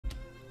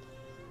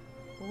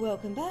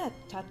Welcome back,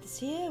 Typus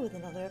here with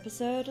another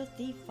episode of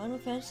the Final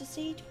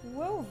Fantasy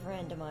XII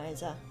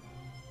Randomizer.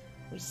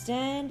 We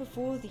stand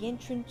before the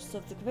entrance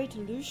of the Great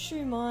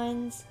Lushu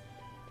Mines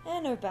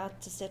and are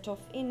about to set off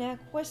in our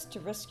quest to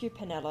rescue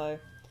Penelo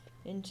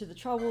into the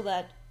trouble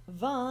that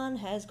Vaan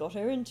has got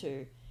her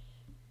into.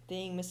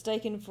 Being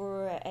mistaken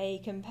for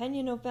a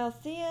companion of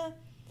Balthea,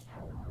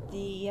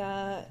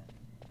 the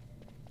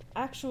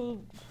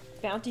actual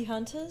bounty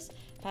hunters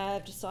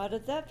have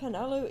decided that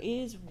Penelo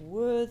is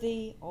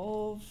worthy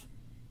of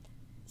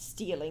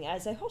stealing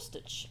as a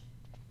hostage.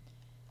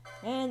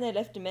 And they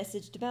left a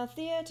message to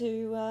Balthea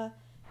to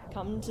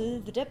come to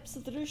the depths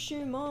of the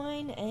Lushu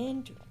mine,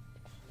 and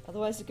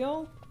otherwise the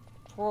girl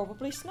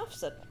probably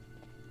snuffs it.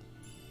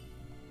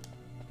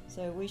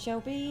 So we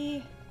shall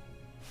be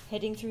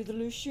heading through the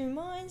Lushu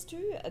mines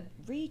to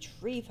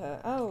retrieve her.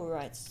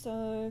 Alright,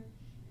 so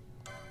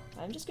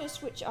I'm just going to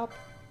switch up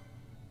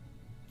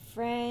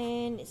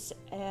Fran's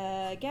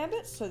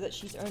Gambit so that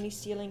she's only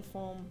stealing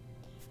from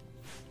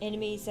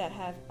enemies that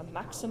have a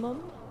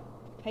maximum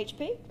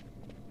HP.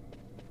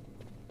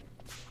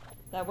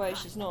 That way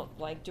she's not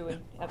like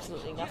doing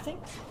absolutely nothing.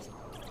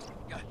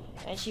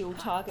 And she will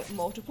target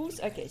multiples.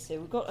 Okay, so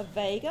we've got a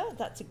Vega,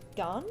 that's a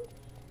gun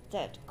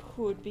that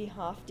could be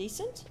half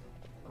decent.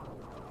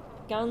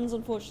 Guns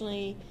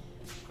unfortunately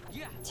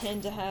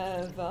tend to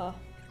have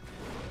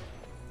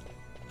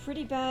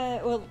pretty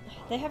bad, well,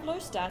 they have low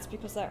stats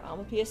because they're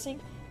armor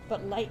piercing,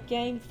 but late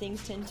game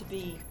things tend to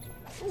be,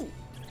 ooh,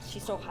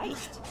 she stole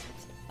haste,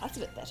 that's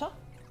a bit better.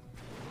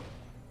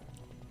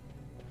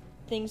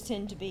 Things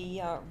tend to be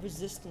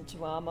resistant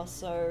to armor,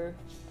 so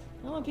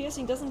armor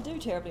piercing doesn't do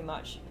terribly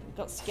much. We've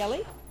got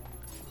Skelly,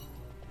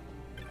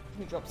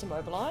 who drops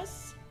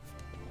Immobilize.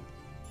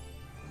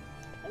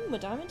 Oh, a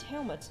diamond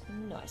helmet,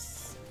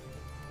 nice.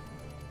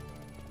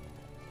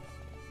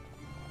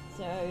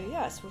 So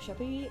yes, we shall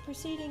be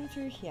proceeding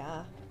through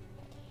here.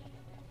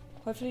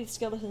 Hopefully the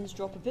skeletons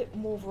drop a bit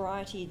more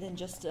variety than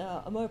just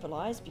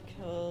Immobilize,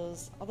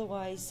 because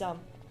otherwise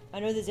I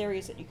know there's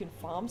areas that you can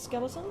farm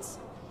skeletons,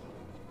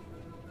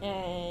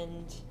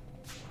 and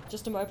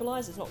just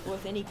Immobilize is not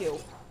worth any gil.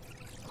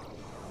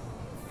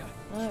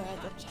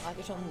 Alright, the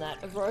target on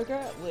that, a Roger,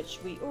 which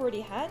we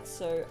already had,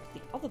 so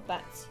the other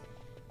bats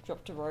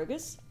dropped to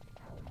Rogers,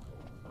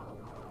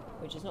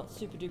 which is not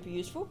super duper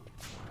useful.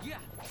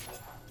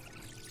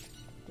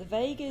 The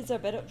Vegas are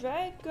better.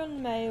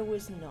 Dragon Mail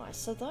was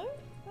nicer though.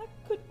 That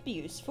could be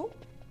useful.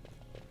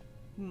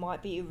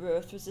 Might be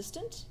earth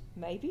resistant.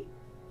 Maybe.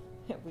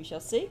 We shall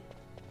see.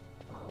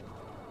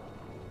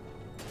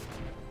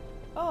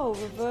 Oh,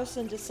 reverse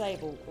and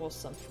disable.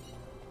 Awesome.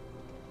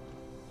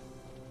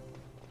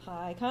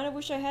 I kind of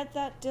wish I had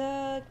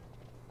that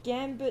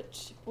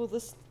gambit, or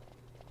this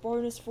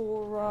bonus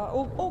for,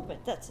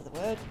 augment, that's the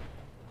word.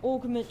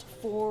 Augment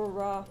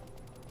for,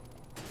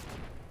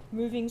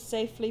 moving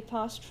safely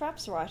past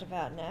traps right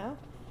about now.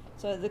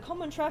 So the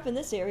common trap in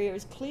this area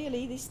is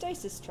clearly the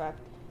stasis trap,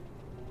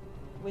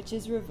 which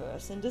is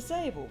reverse and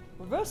disable.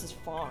 Reverse is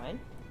fine.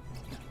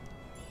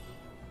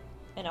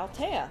 And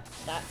Altea,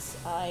 that's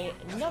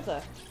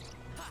another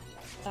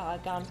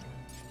gun.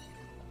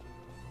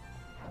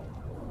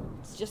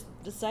 It's just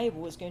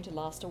disable is going to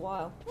last a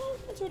while. Well,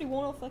 it's already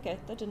worn off. Okay,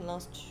 that didn't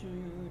last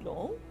too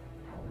long.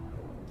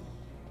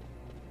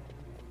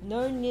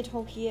 No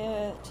Nidhogg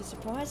here to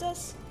surprise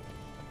us.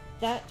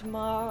 That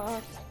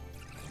mark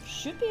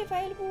should be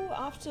available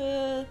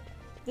after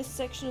this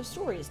section of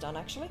story is done,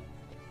 actually.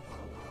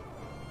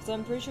 So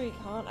I'm pretty sure you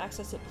can't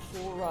access it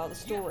before the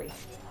story.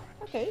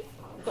 Okay,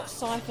 we've got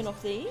Siphon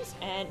off these,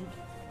 and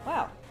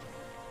wow.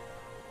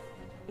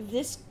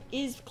 This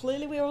is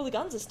clearly where all the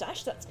guns are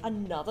stashed. That's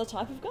another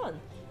type of gun.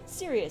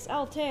 Sirius,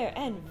 Altair,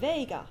 and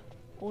Vega.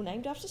 All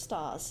named after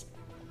stars.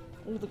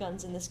 All the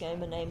guns in this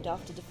game are named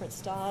after different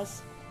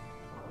stars.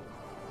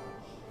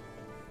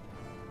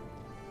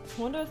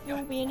 I wonder if there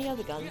will be any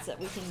other guns that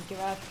we can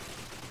grab.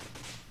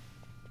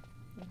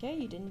 Okay,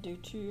 you didn't do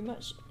too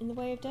much in the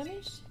way of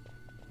damage.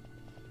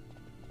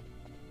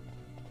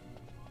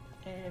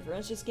 And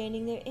everyone's just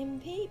gaining their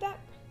MP back,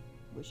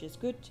 which is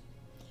good.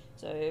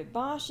 So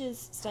Basch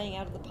is staying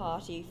out of the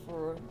party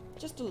for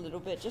just a little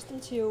bit, just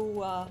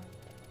until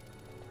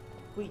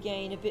we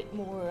gain a bit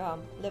more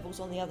levels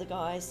on the other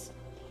guys.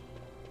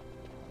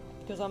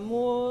 Because I'm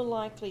more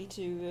likely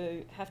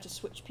to have to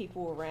switch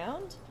people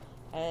around.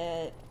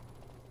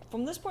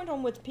 From this point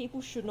onwards,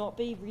 people should not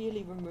be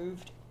really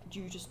removed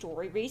due to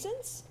story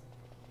reasons.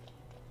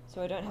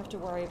 So I don't have to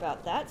worry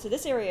about that. So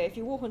this area, if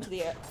you walk onto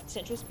the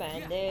central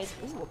span, there's...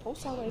 Ooh, a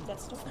pulsar wave,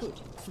 that's not good.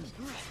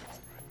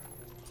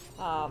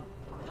 A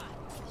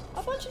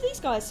bunch of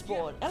these guys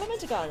spawn.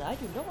 Elemental gun, I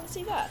do not want to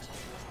see that.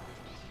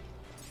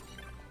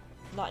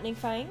 Lightning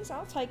fangs,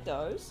 I'll take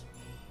those.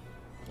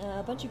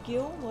 A bunch of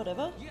gil,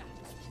 whatever.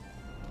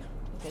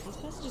 Okay, this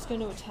person is just going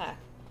to attack.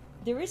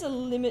 There is a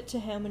limit to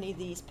how many of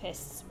these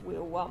pests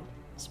will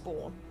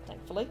spawn,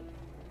 thankfully.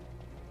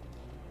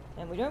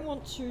 And we don't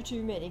want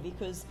too many,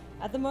 because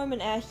at the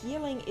moment our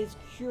healing is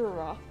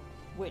Cura,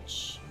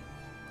 which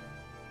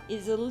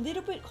is a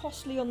little bit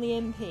costly on the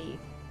MP.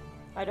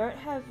 I don't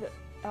have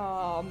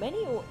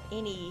many or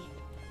any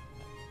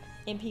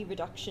MP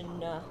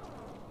reduction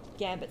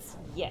gambits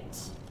yet.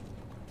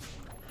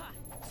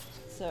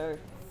 So,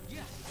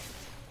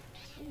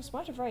 ooh,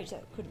 Smite of Rage,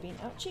 that could have been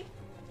ouchie.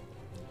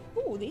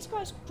 Ooh, these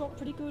guys drop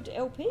pretty good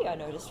LP, I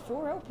noticed.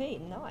 4 LP,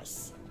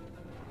 nice.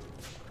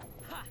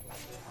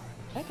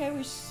 Okay,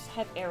 we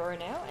have Arrow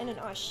now, and an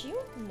Ice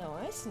Shield.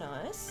 Nice,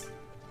 nice.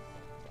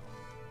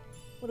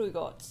 What do we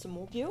got? Some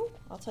more Gil?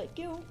 I'll take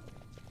Gil.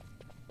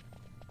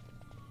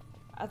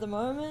 At the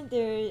moment,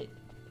 their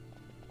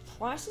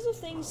prices of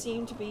things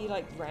seem to be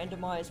like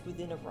randomized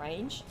within a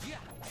range.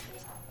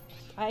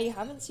 I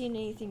haven't seen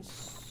anything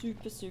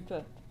super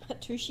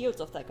 2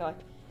 shields off that guy.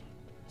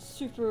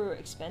 Super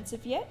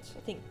expensive yet. I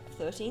think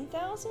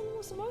 13,000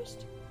 was the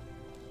most.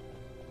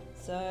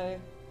 So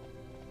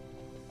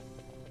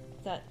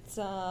that's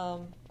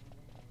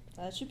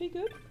that should be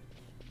good.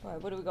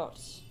 Alright, what do we got?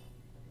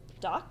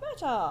 Dark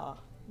Matter.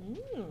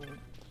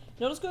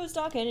 Not as good as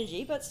Dark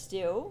Energy, but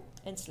still,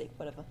 and Sleep,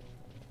 whatever.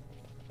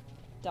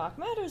 Dark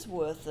Matter is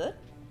worth it.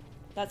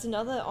 That's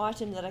another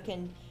item that I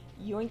can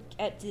yoink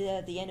at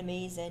the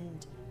enemies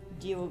and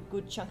deal a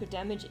good chunk of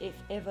damage if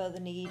ever the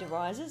need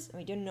arises.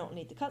 We do not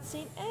need the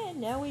cutscene, and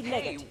now we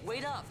leg it. Hey,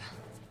 wait up!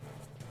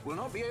 We'll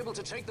not be able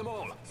to take them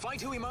all. Fight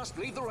who we must,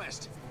 leave the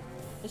rest.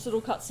 This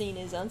little cutscene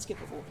is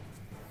unskippable.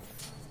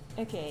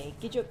 Okay,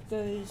 Gidget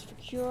goes for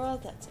Cura,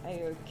 that's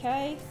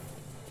a-okay.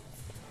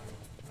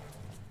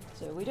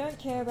 So we don't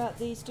care about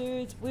these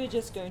dudes, we're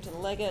just going to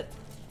leg it.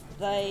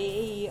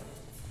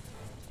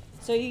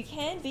 So you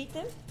can beat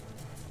them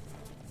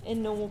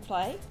in normal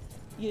play,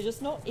 you're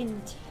just not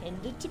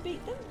intended to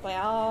beat them. They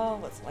are,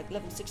 what's like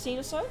level 16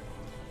 or so?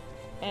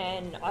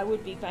 And I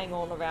would be bang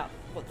on about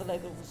what the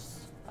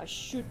levels I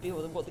should be,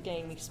 or what the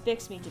game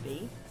expects me to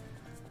be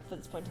for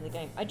this point in the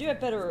game. I do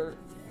have better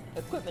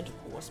equipment,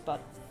 of course,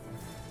 but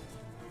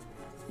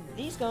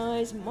these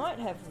guys might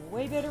have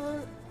way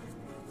better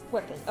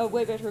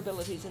way better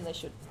abilities than they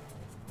should.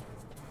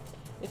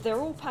 If they're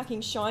all packing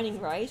Shining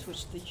Rays,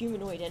 which the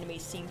humanoid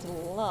enemies seem to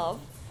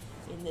love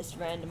in this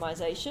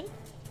randomization,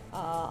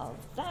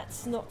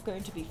 that's not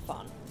going to be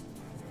fun.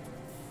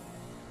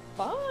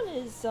 Barn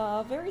is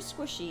very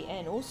squishy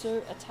and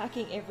also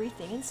attacking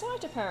everything in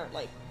sight,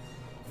 apparently.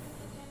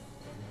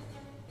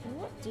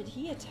 What did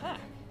he attack?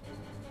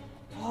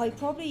 Oh, he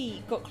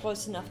probably got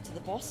close enough to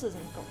the bosses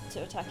and got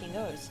to attacking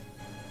those.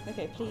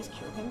 Okay, please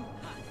kill him.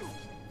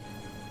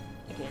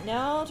 Okay,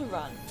 now to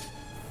run.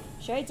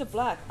 Shades of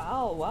Black.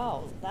 Oh,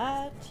 wow.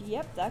 That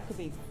could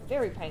be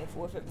very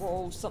painful if it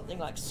rolls something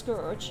like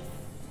Scourge,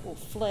 or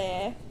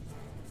Flare,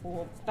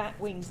 or Bat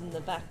Wings in the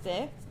back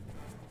there.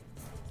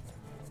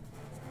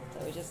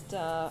 So we just,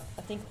 I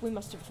think we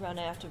must have run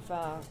out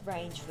of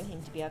range for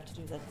him to be able to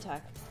do that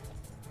attack.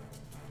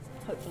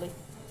 Hopefully.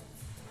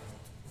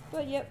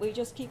 But yep, we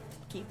just keep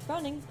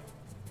running.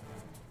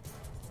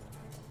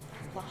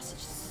 Blast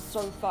is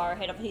so far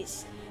ahead of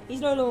he's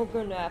no longer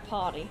in our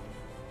party.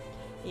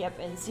 Yep,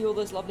 and see all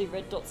those lovely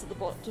red dots at the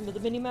bottom of the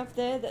minimap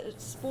there that it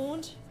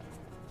spawned?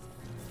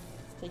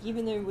 So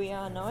even though we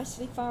are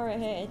nicely far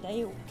ahead,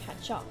 they will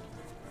catch up.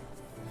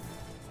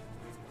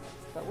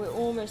 But we're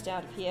almost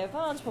out of here.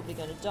 Varn's probably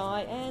going to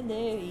die, and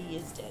there he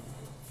is dead.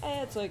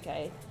 It's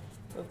okay.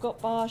 We've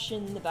got Basch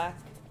in the back.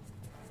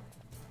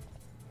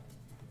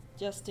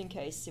 Just in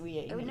case we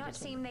It would not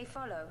seem they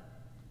follow.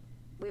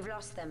 We've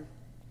lost them.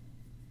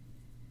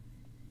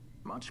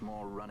 Much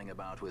more running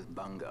about with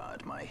Bunga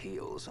at my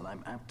heels, and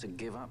I'm apt to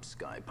give up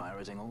sky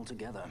pirating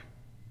altogether.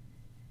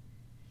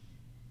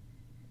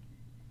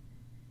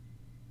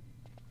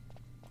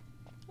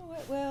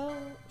 Alright, well,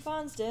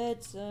 Varn's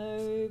dead,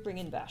 so bring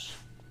in Basch.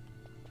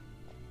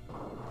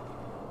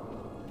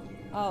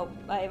 Oh,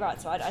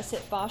 right, so I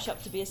set Basch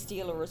up to be a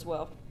stealer as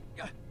well.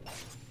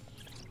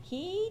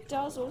 He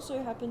does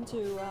also happen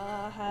to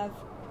have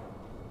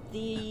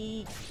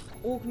the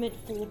augment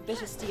for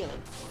better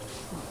stealing.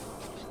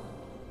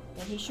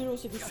 And he should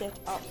also be set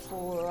up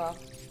for,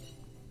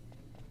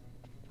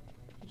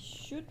 he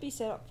should be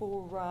set up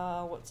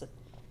for, what's it?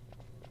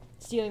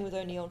 Stealing with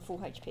only on full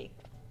HP.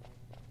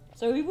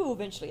 So he will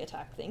eventually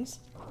attack things.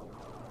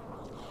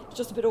 It's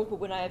just a bit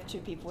awkward when I have 2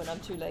 people and I'm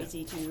too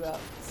lazy to,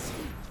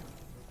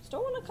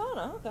 Stolen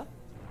Arcana, okay.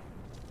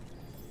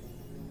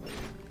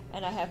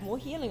 And I have more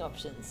healing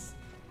options.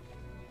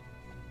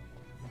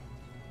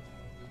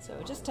 So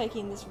we're just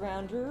taking this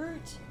round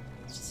route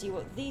to see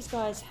what these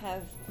guys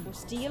have for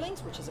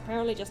stealings, which is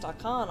apparently just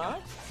Arcana.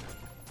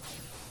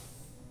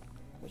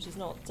 Which is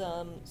not,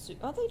 oh,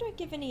 they don't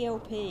give any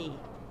LP.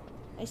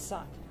 They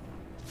suck.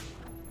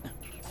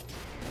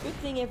 Good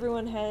thing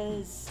everyone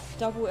has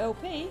double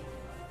LP.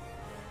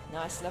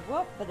 Nice level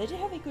up, but they do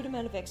have a good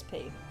amount of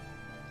XP.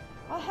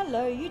 Oh,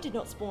 hello, you did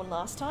not spawn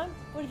last time.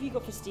 What have you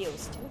got for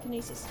steals?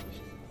 Telekinesis.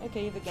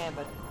 Okay, you have a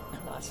Gambit.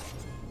 Nice.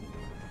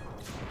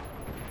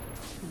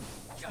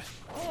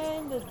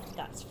 And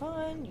that's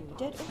fine, you're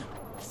dead.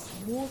 Oh,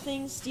 more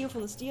things, steal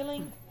from the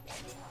stealing.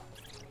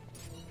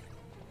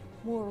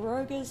 More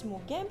Rogas,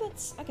 more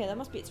Gambits. Okay, that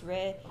must be its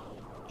rare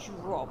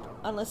drop.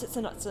 Unless it's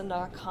an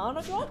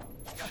Arcana drop.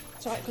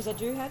 That's right, because I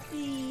do have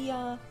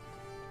the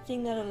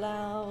thing that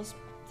allows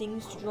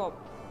things to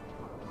drop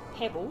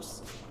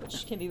pebbles,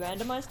 which can be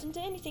randomized into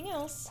anything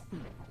else.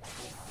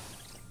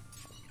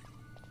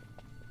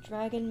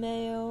 Dragon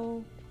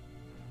mail.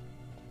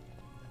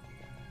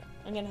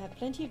 I'm gonna have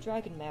plenty of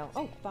dragon mail.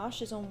 Oh,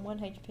 Basch is on 1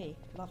 HP.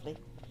 Lovely.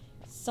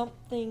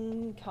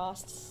 Something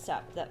cast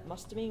sap. That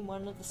must have been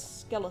one of the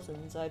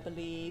skeletons, I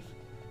believe.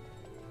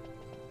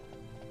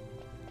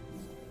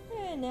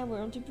 And now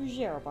we're on to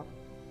Bhujebra.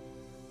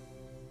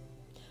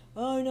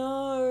 Oh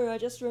no, I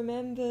just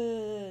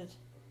remembered.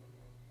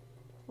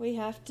 We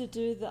have to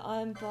do the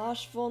I'm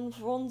Basch von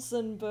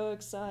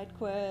Fronzenberg side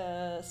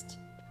quest.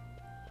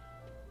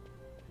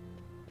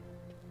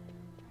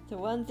 The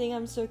one thing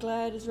I'm so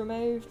glad is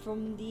removed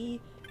from the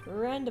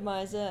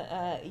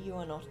randomizer. You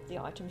are not the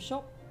item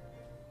shop.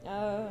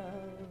 Oh,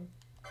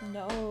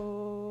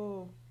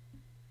 no.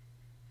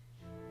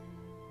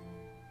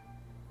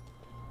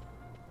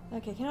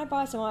 Okay, can I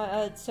buy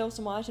some, sell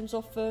some items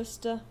off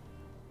first?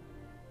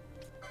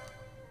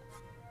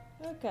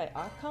 Okay,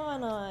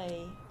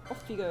 Arcani.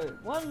 Off you go.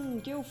 1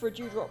 gil for a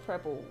dewdrop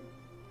pebble.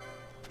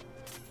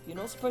 You're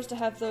not supposed to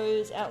have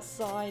those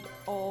outside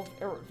of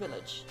Erot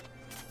Village.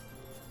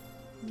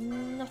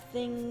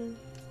 Nothing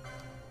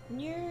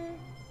new.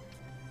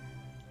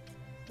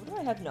 What do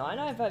I have? 9?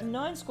 I have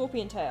 9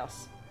 scorpion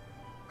tails.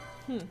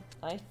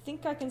 I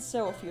think I can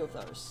sell a few of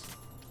those.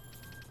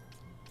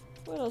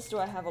 What else do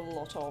I have a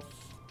lot of?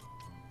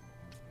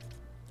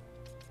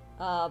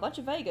 A bunch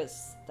of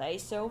Vegas. They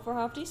sell for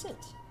half decent.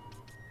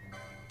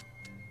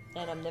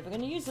 And I'm never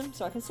going to use them,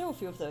 so I can sell a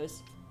few of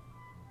those.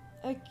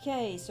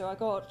 Okay, so I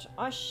got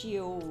ice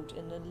shield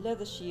and a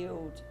leather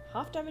shield.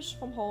 Half damage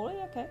from holy,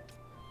 okay.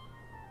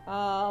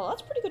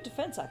 That's pretty good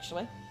defense,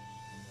 actually.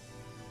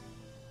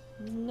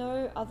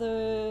 No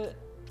other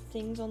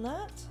things on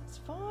that. It's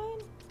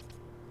fine.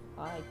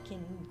 I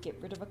can get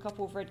rid of a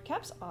couple of red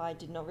caps. I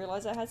did not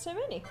realize I had so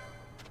many.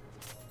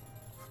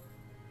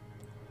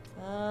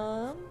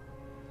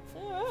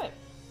 Alright.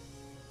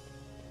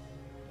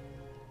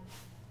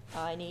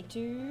 I need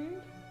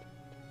to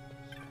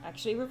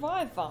actually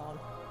revive Varn.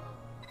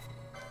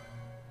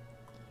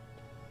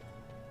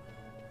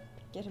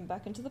 Get him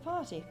back into the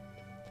party.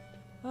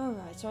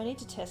 Alright, so I need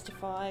to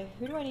testify.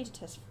 Who do I need to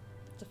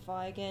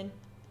testify again?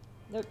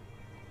 Nope.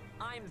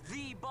 I'm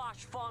the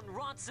Basch von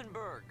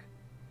Ronsenberg.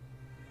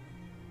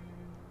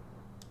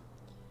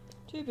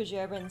 Two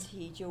Bhujebrans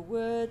heed your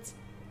words.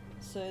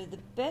 So the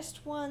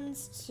best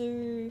ones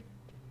to...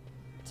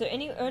 So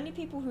only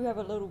people who have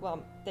a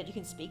little that you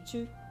can speak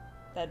to,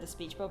 that have the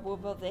speech bubble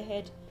above their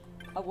head,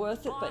 are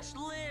worth it, but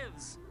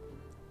lives.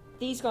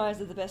 These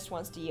guys are the best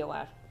ones to yell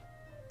at.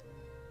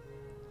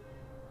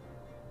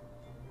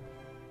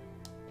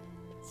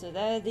 So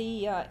they're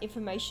the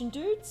information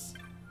dudes.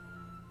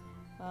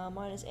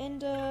 Miner's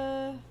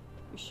Ender,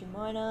 Ushu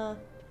Miner.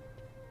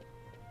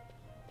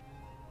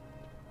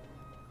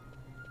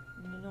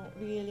 Not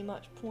really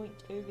much point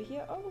over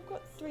here. Oh, we've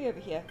got 3 over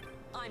here.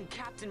 I'm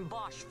Captain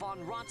Basch von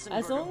Ronsenberg.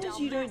 As long as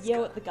you don't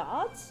yell at the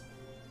guards,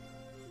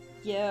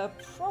 you're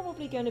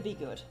probably going to be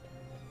good.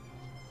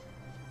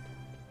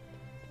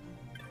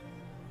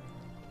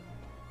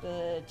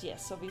 But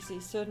yes, obviously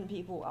certain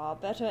people are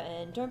better,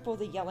 and don't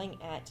bother yelling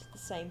at the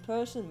same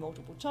person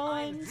multiple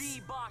times. I'm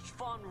the Basch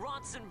von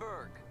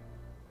Ronsenberg.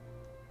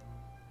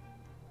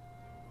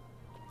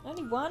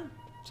 Only one?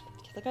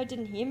 The guy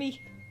didn't hear me.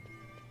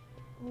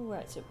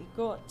 Alright, so we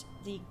got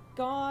the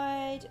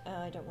guide.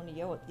 I don't want to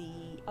yell at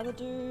the other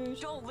dude.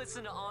 Don't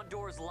listen to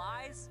Ondor's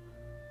lies.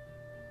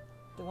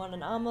 The one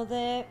in armor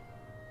there.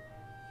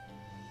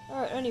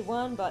 Alright, only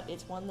one, but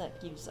it's one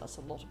that gives us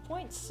a lot of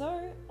points,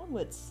 so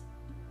onwards.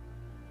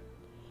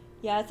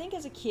 Yeah, I think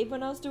as a kid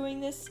when I was doing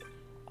this,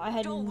 I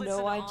had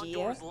no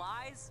idea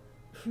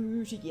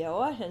who to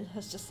yell at, and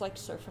it's just like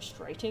so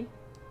frustrating.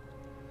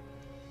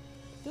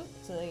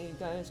 So there you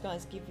go, those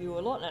guys give you a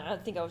lot, and I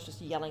think I was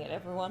just yelling at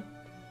everyone.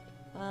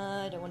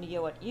 I don't want to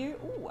yell at you.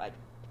 Ooh, I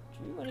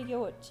do want to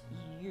yell at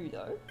you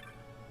though.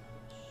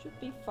 Should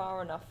be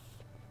far enough.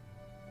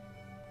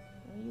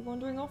 Are you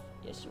wandering off?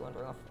 Yes, you're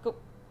wandering off. Cool.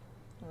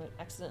 I won't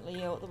accidentally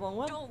yell at the wrong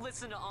one. Don't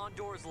listen to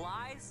Ondor's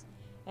lies.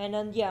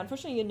 And yeah,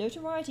 unfortunately your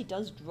notoriety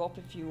does drop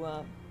if you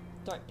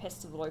don't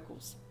pester the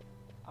locals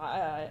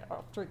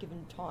after a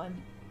given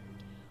time.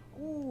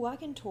 Ooh, I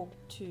can talk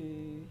to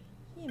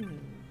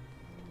him.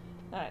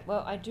 Alright,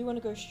 well, I do want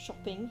to go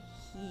shopping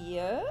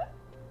here.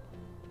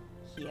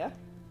 Here.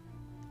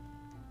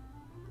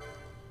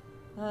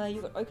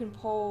 You've got oaken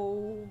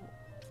pole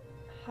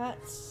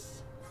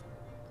hats.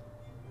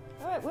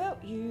 Alright, well,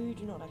 you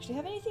do not actually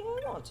have anything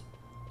I want.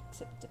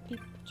 Except the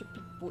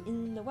people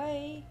in the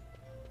way.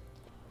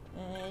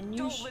 And you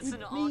don't listen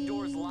to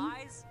Ondor's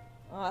lies.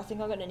 Oh, I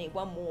think I'm gonna need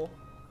one more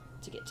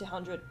to get to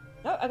 100.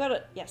 No, I got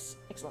it. Yes,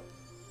 excellent.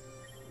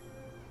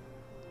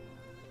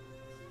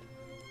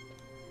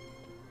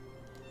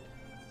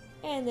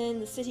 And then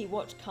the city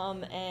watch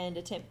come and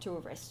attempt to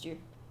arrest you.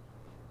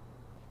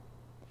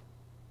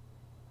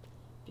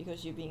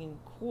 Because you've been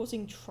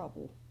causing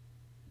trouble.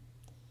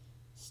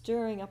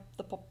 Stirring up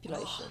the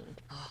population.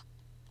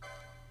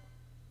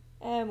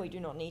 and we do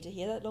not need to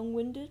hear that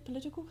long-winded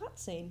political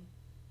cutscene.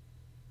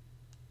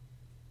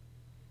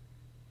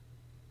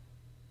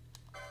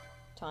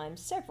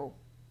 Times several.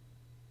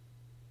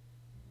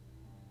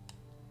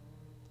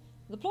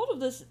 The plot of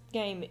this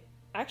game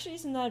actually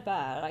isn't that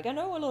bad. Like, I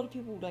know a lot of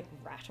people like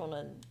rat on it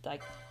and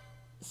like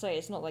say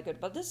it's not that good,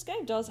 but this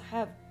game does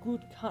have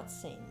good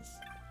cutscenes.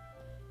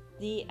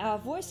 The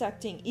voice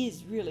acting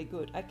is really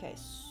good. Okay,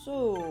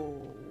 so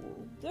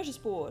There's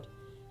board.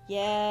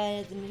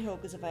 Yeah, the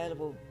Nidhogg is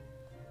available.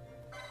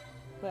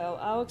 Well,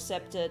 I'll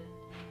accept it.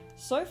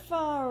 So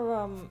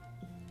far,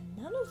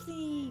 none of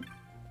the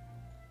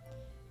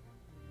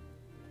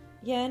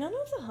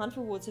hunt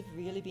rewards have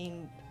really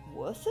been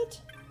worth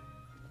it.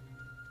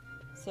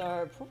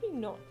 So probably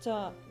not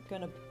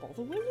gonna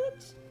bother with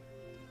it.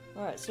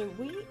 Alright, so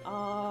we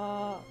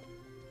are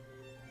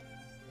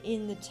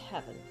in the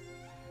tavern.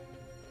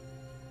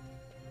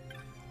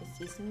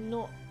 This is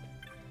not...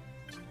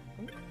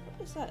 What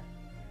is that?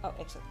 Oh,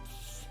 excellent.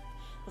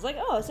 I was like,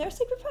 oh, is there a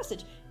secret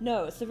passage?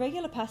 No, it's the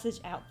regular passage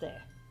out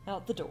there.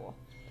 Out the door.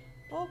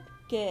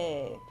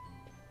 Okay.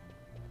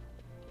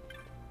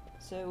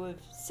 So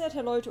we've said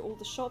hello to all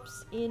the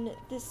shops in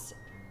this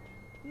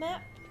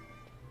map.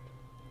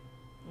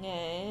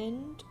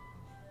 And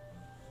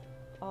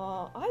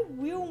I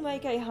will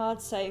make a hard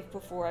save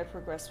before I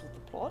progress with the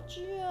plot,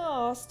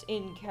 just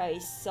in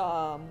case,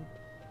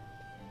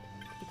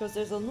 because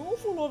there's an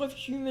awful lot of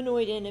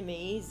humanoid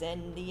enemies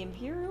and the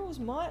Imperials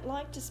might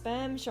like to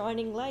spam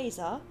Shining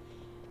Laser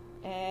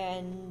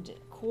and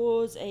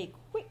cause a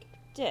quick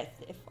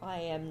death if I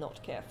am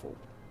not careful.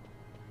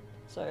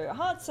 So a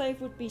hard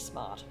save would be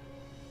smart.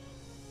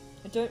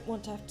 I don't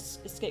want to have to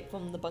escape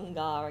from the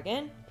Bungar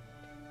again.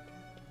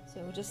 So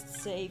we'll just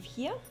save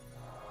here.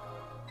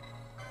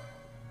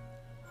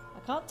 I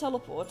can't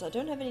teleport. I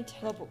don't have any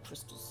teleport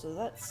crystals, so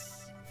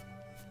that's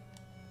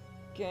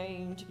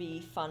going to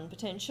be fun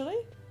potentially.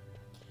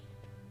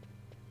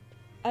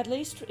 At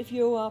least if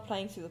you are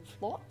playing through the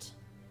plot,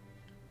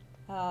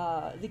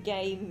 the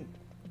game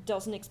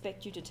doesn't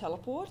expect you to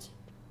teleport.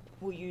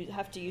 Will you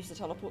have to use the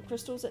teleport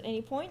crystals at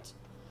any point?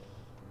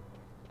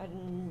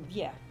 And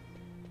yeah.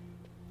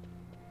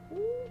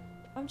 Ooh,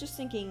 I'm just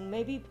thinking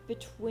maybe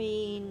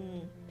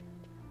between...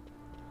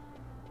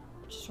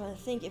 Just trying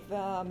to think if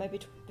maybe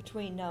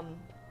between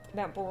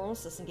Mount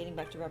Boronsis and getting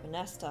back to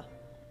Rabanasta.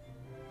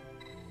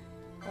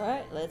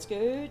 Alright, let's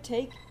go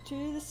take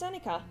to the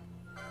Seneca.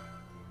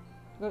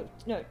 Well,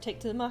 no, take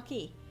to the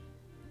Marquis.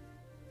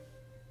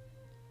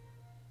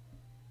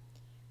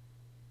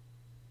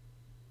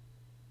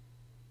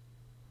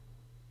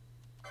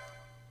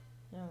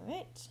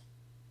 Alright.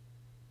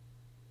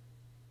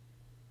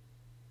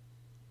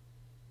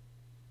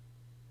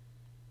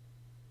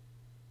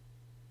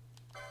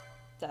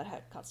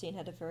 That cutscene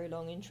had a very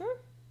long intro.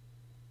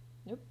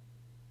 Nope.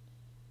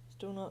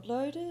 Still not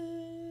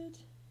loaded.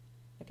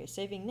 Okay,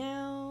 saving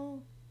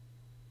now.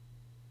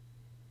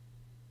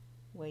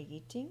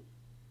 Waiting.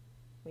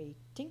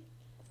 Waiting.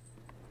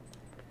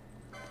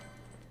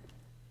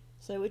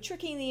 So we're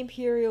tricking the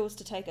Imperials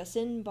to take us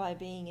in by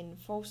being in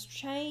false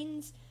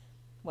chains,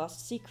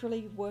 whilst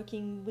secretly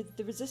working with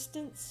the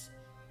Resistance.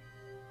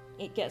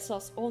 It gets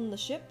us on the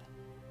ship.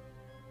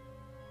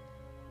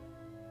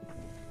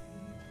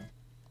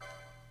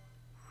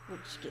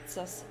 Which gets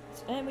us...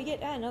 And we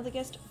get another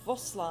guest,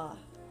 Vosla,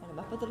 on a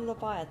map of the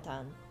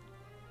Leviathan.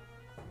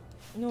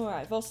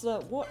 Alright,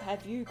 Vosla, what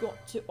have you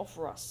got to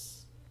offer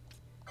us?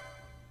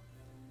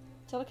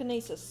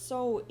 Telekinesis,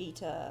 Soul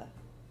Eater.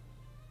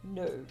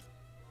 No.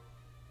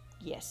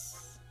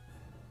 Yes.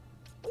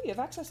 Oh, you have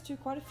access to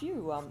quite a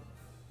few,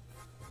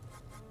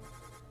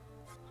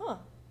 Huh.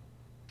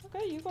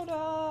 Okay, you've got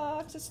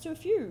access to a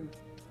few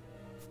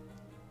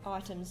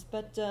items,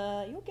 but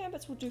your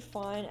gambits will do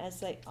fine as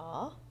they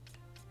are.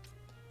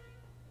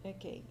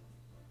 Okay.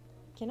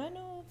 Can I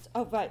not?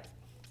 Oh, right.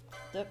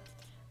 I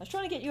was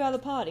trying to get you out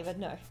of the party, but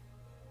no.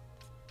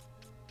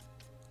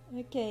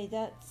 Okay,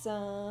 that's,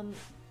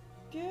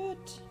 good.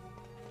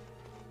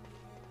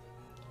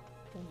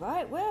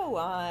 Right, well,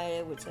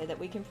 I would say that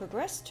we can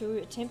progress to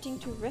attempting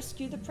to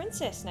rescue the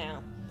princess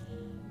now.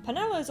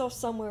 Panelo's off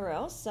somewhere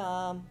else,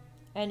 and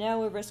now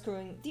we're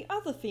rescuing the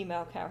other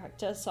female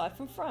character aside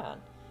from Fran.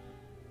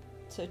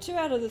 So 2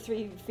 out of the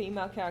 3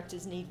 female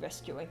characters need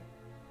rescuing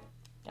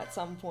at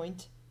some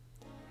point.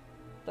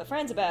 But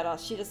Fran's a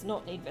badass, she does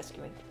not need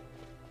rescuing.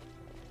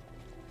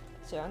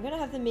 So I'm gonna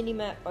have the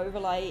mini-map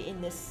overlay in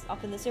this,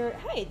 up in this area.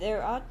 Hey,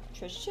 there are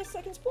treasure chests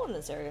that can spawn in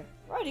this area.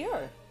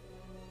 Rightio.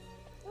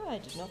 I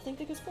did not think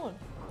they could spawn.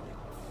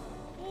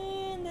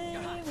 And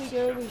there we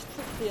go, we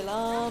tripped the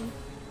alarm.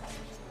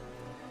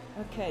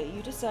 Okay,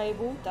 you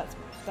disabled, that's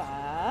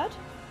bad.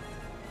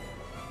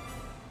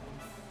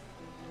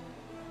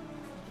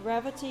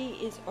 Gravity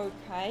is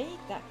okay,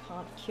 that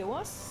can't kill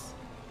us.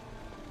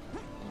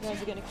 You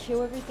guys are gonna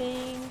kill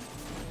everything.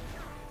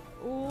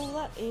 Oh,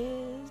 that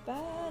is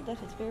bad.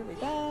 That is very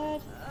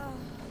bad.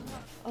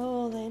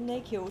 Oh, then they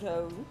killed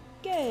her.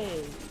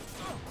 Okay.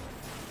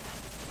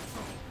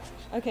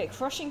 Okay,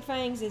 crushing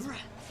fangs is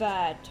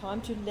bad.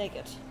 Time to leg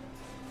it.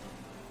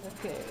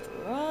 Okay,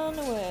 run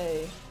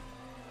away.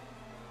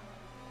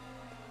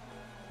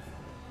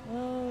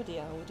 Oh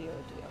dear, oh dear,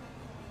 oh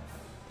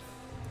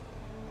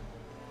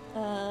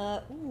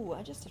dear. Ooh,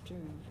 I just have to...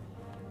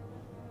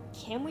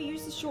 Can we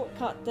use the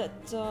shortcut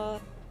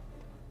that,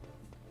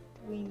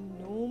 we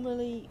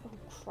normally... Oh,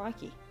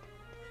 crikey.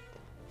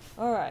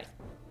 Alright.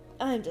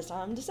 I'm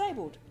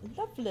disabled.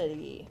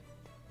 Lovely.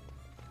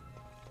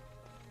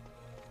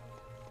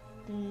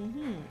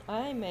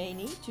 I may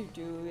need to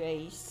do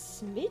a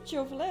smidge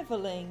of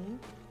leveling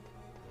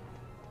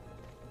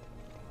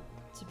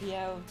to be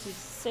able to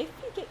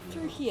safely get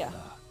through here.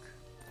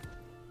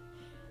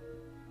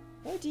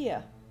 Oh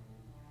dear.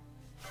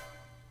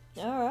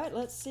 Alright,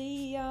 let's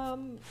see,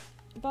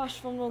 Basch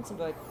from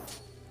Ronsenberg.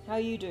 How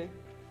you do?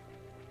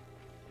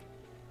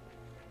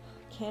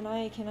 Can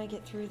I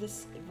get through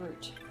this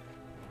route?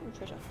 Ooh,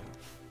 treasure.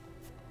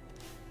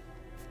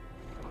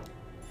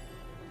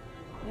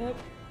 Nope.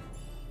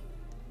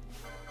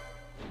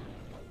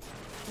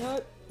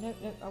 Nope, nope,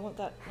 nope, I want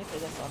that. Okay,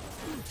 that's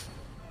off.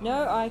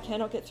 No, I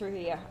cannot get through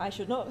here. I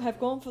should not have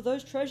gone for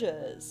those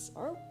treasures.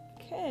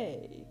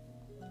 Okay.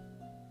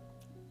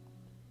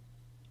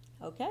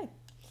 Okay.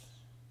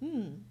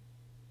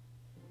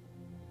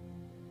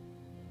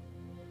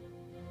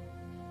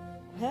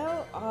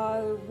 Well, I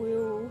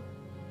will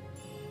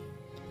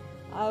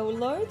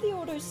load the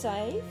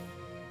autosave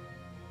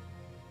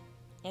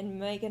and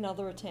make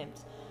another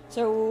attempt.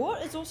 So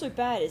what is also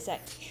bad is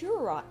that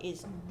Cura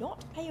is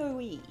not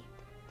AoE.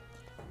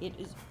 It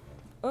is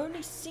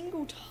only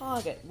single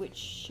target,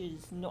 which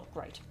is not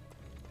great.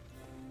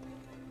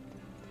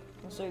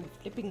 Also,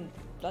 flipping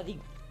bloody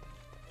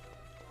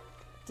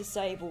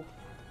disable.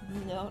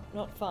 No,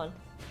 not fun.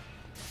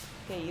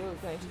 Okay, you're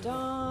going to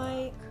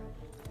die.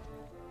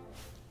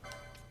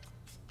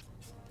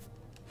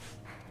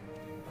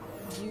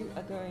 You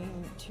are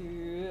going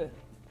to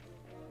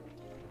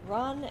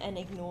run and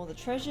ignore the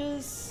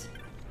treasures.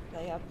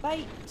 They are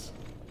bait.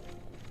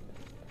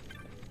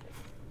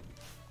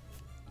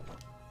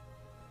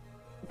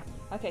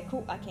 Okay,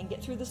 cool. I can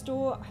get through this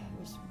door. I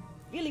was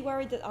really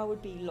worried that I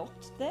would be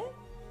locked there.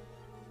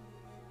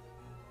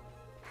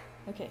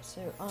 Okay,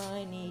 so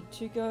I need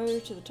to go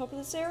to the top of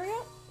this area.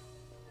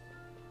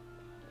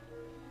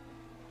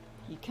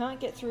 You can't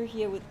get through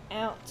here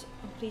without...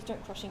 Oh, please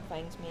don't crushing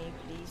fangs me.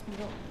 Please do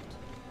not.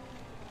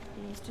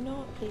 Please do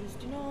not. Please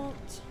do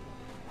not.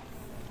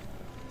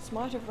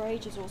 Smite of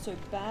Rage is also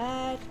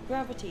bad.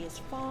 Gravity is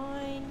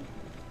fine.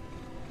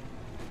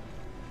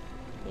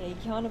 Yeah, you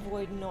can't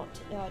avoid not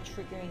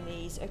triggering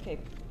these. Okay.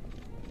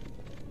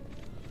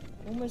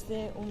 Almost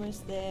there,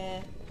 almost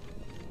there.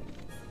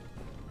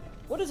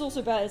 What is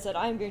also bad is that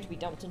I'm going to be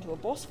dumped into a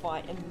boss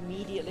fight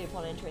immediately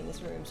upon entering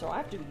this room, so I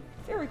have to be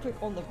very quick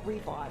on the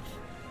revive.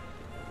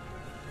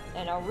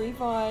 And I'll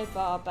revive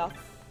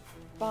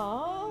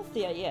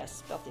Balthia,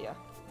 yes, Balthia.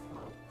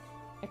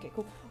 Okay,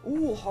 cool.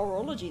 Ooh,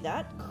 horology,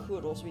 that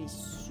could also be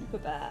super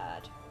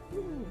bad.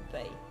 Ooh,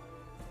 bae.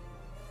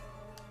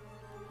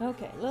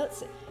 Okay, let's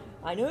see.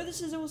 I know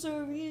this is also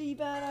a really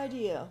bad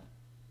idea.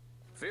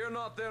 Fear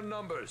not their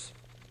numbers.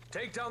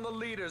 Take down the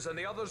leaders and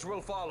the others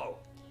will follow.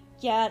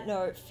 Yeah,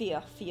 no,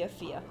 fear.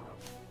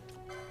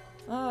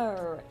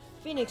 Alright,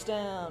 Phoenix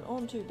down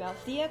onto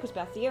Balthia, because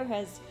Balthia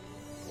has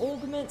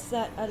augments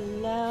that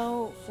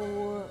allow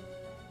for...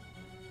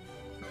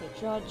 Okay,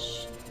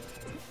 Judge.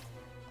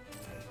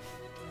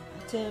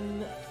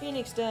 Item,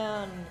 Phoenix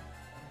down.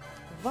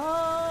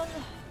 Van.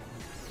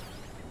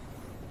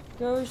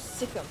 Go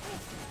Sikkim.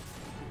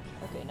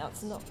 Okay, now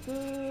it's not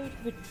good.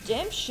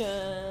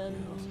 Redemption.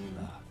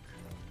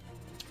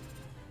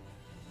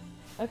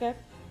 Okay.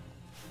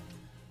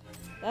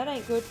 That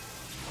ain't good.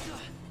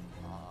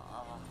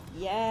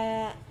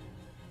 Yeah.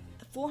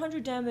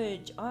 400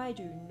 damage. I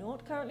do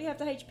not currently have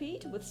the HP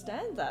to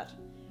withstand that.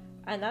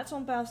 And that's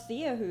on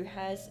Balthia, who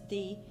has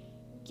the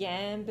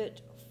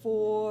Gambit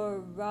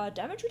for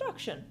damage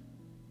reduction.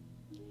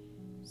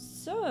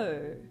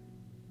 So,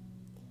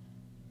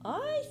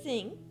 I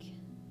think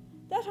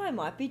that I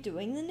might be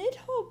doing the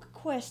Nidhogg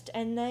quest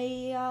and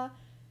the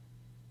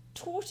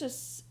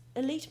Tortoise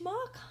Elite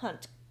Mark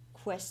Hunt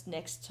quest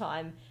next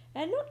time,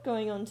 and not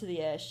going on to the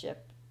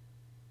airship.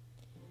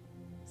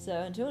 So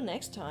until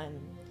next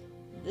time,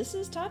 this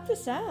is Type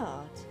This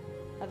Out.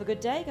 Have a good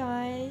day,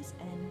 guys,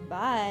 and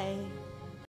bye.